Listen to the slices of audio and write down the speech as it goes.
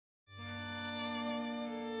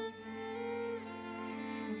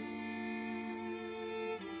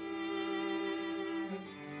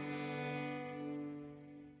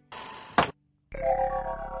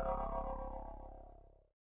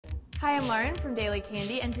I'm Lauren from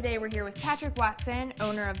DailyCandy, and today we're here with Patrick Watson,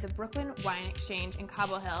 owner of the Brooklyn Wine Exchange in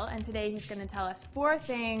Cobble Hill, and today he's going to tell us 4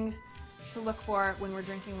 things to look for when we're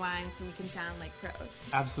drinking wine so we can sound like pros.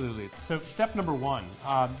 Absolutely. So step number 1,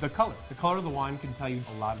 the color. The color of the wine can tell you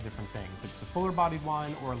a lot of different things. It's a fuller-bodied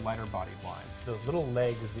wine or a lighter-bodied wine. Those little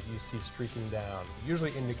legs that you see streaking down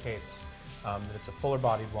usually indicates that it's a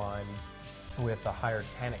fuller-bodied wine with a higher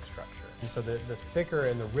tannic structure. And so the thicker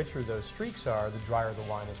and the richer those streaks are, the drier the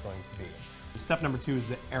wine is going to be. Step number 2 is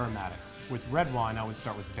the aromatics. With red wine, I would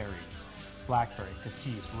start with berries. Blackberry,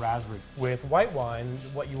 cassis, raspberry. With white wine,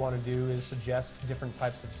 what you want to do is suggest different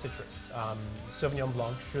types of citrus. Sauvignon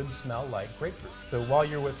Blanc should smell like grapefruit. So while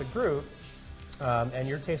you're with a group and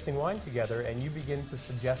you're tasting wine together and you begin to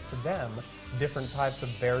suggest to them different types of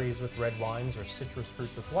berries with red wines or citrus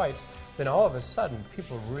fruits with whites, then all of a sudden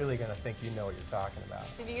people are really going to think you know what you're talking about.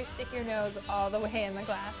 Did you stick your nose all the way in the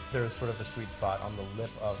glass? There's sort of a sweet spot on the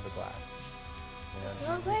lip of the glass. It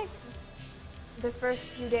smells like the first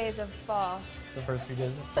few days of fall. The first few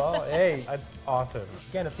days of fall. Hey, that's awesome.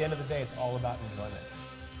 Again, at the end of the day, it's all about enjoyment.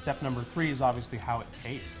 Step number 3 is obviously how it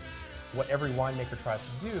tastes. What every winemaker tries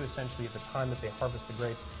to do, essentially, at the time that they harvest the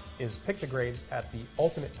grapes, is pick the grapes at the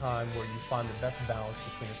ultimate time where you find the best balance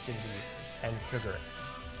between acidity and sugar.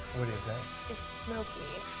 What do you think? It's smoky.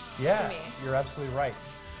 Yeah, to me. You're absolutely right.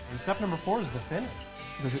 And step number 4 is the finish.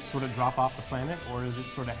 Does it sort of drop off the planet, or does it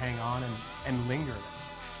sort of hang on and linger?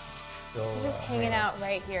 So just hanging out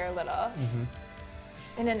right here a little,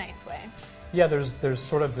 in a nice way. Yeah, there's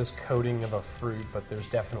sort of this coating of a fruit, but there's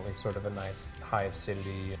definitely sort of a nice high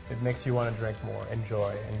acidity. It makes you want to drink more.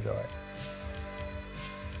 Enjoy, enjoy.